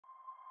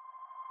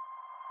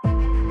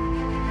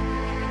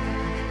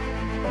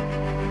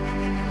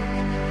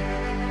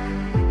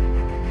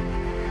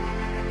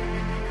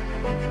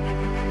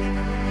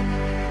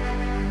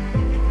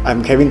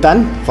I'm Kevin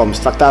Tan from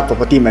Straqta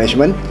Property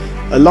Management.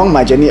 Along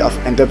my journey of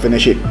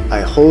entrepreneurship,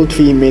 I hold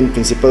three main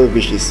principles,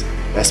 which is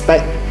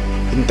respect,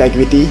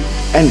 integrity,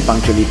 and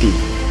punctuality.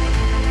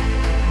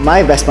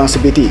 My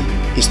responsibility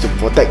is to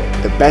protect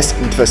the best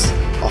interests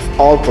of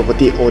all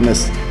property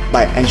owners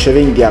by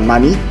ensuring their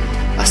money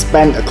are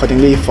spent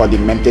accordingly for the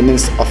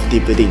maintenance of the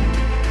building.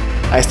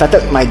 I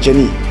started my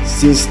journey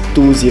since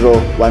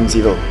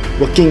 2010,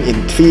 working in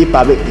three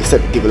public listed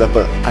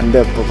developers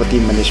under Property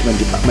Management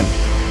Department.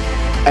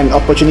 An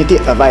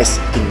opportunity arose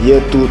in year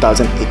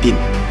 2018,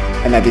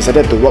 and I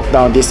decided to walk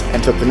down this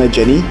entrepreneur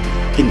journey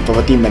in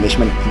property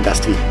management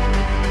industry.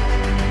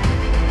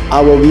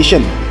 Our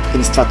vision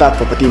in Straqta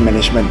Property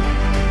Management,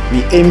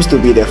 we aim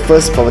to be the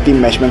first property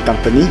management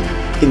company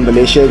in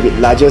Malaysia with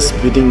largest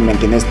building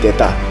maintenance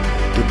data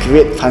to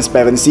create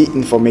transparency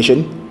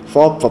information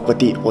for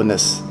property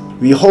owners.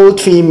 We hold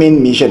three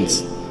main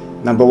missions.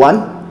 Number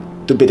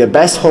one, to be the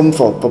best home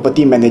for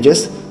property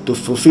managers to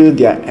fulfill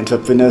their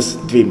entrepreneurs'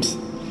 dreams.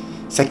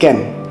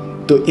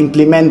 Second, to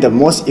implement the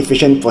most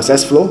efficient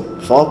process flow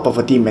for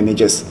property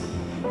managers.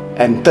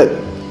 And third,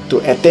 to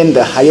attain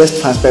the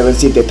highest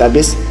transparency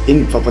database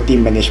in property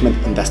management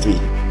industry.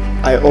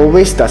 I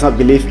always does not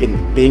believe in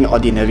being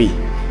ordinary.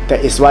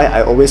 That is why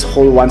I always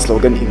hold one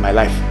slogan in my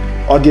life.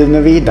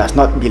 Ordinary does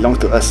not belong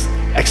to us.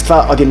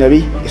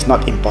 Extraordinary is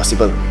not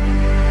impossible.